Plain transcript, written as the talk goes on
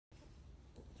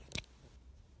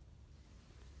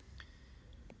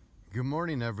Good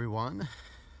morning, everyone.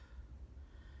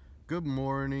 Good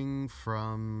morning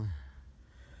from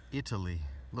Italy.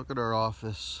 Look at our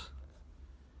office.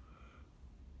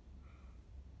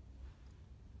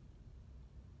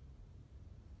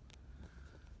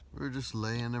 We're just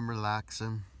laying and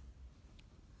relaxing.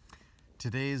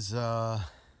 Today's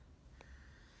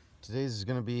is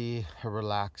gonna be a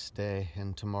relaxed day,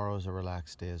 and tomorrow's a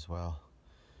relaxed day as well,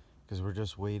 because we're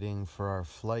just waiting for our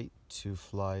flight to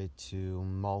fly to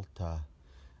Malta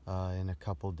in a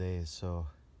couple days. So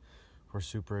we're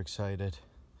super excited.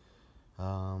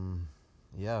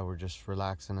 Yeah, we're just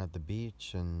relaxing at the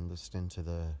beach and listening to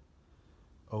the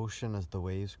ocean as the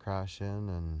waves crash in,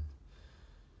 and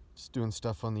just doing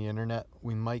stuff on the internet.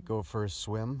 We might go for a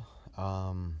swim.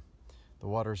 The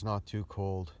water's not too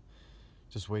cold.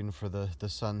 Just waiting for the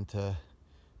sun to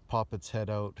pop its head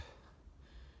out.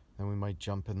 Then we might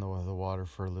jump in the water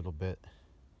for a little bit,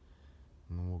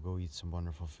 and then we'll go eat some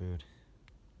wonderful food.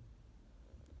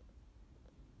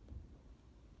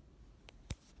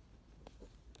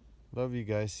 Love you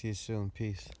guys. See you soon.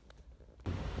 Peace.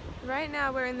 Right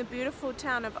now we're in the beautiful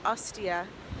town of Ostia,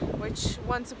 which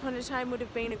once upon a time would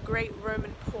have been a great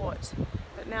Roman port,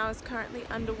 but now is currently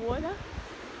underwater.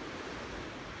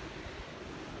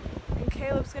 And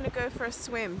Caleb's going to go for a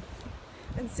swim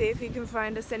and see if he can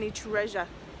find us any treasure.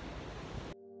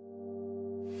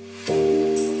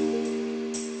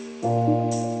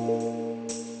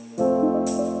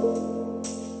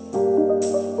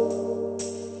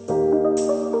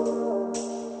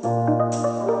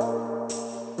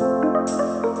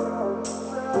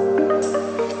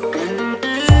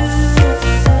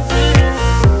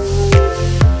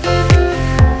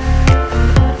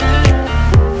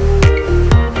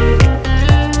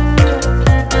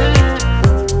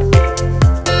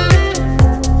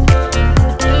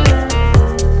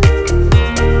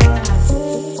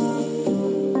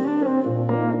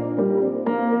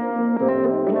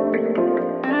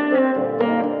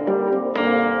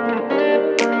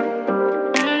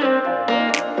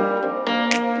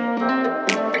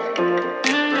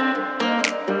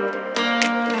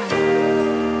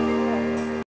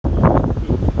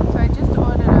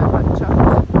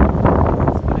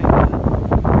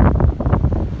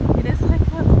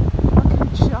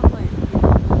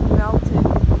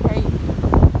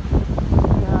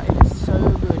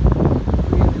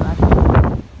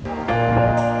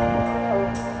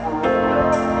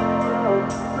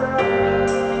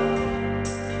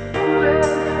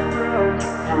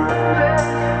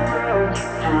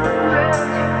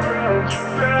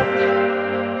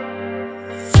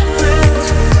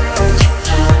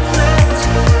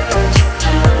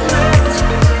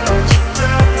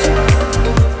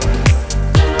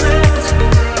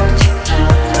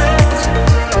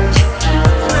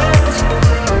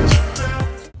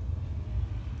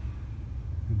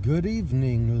 Good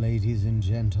evening, ladies and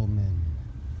gentlemen.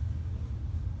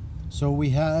 So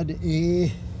we had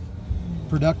a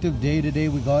productive day today.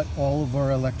 We got all of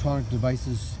our electronic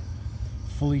devices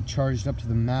fully charged up to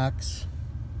the max.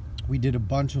 We did a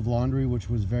bunch of laundry, which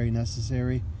was very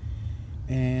necessary.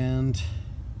 And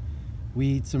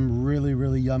we ate some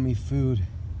really yummy food.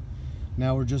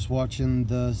 Now we're just watching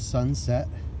the sunset,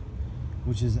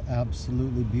 which is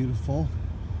absolutely beautiful.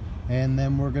 And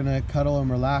then we're gonna cuddle and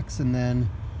relax, and then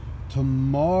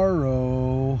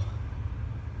tomorrow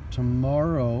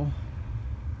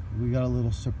we got a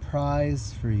little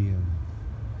surprise for you,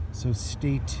 so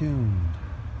stay tuned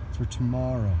for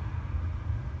tomorrow's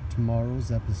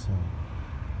episode.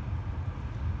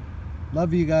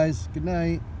 Love you guys. Good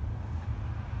night.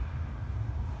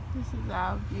 This is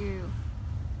our view.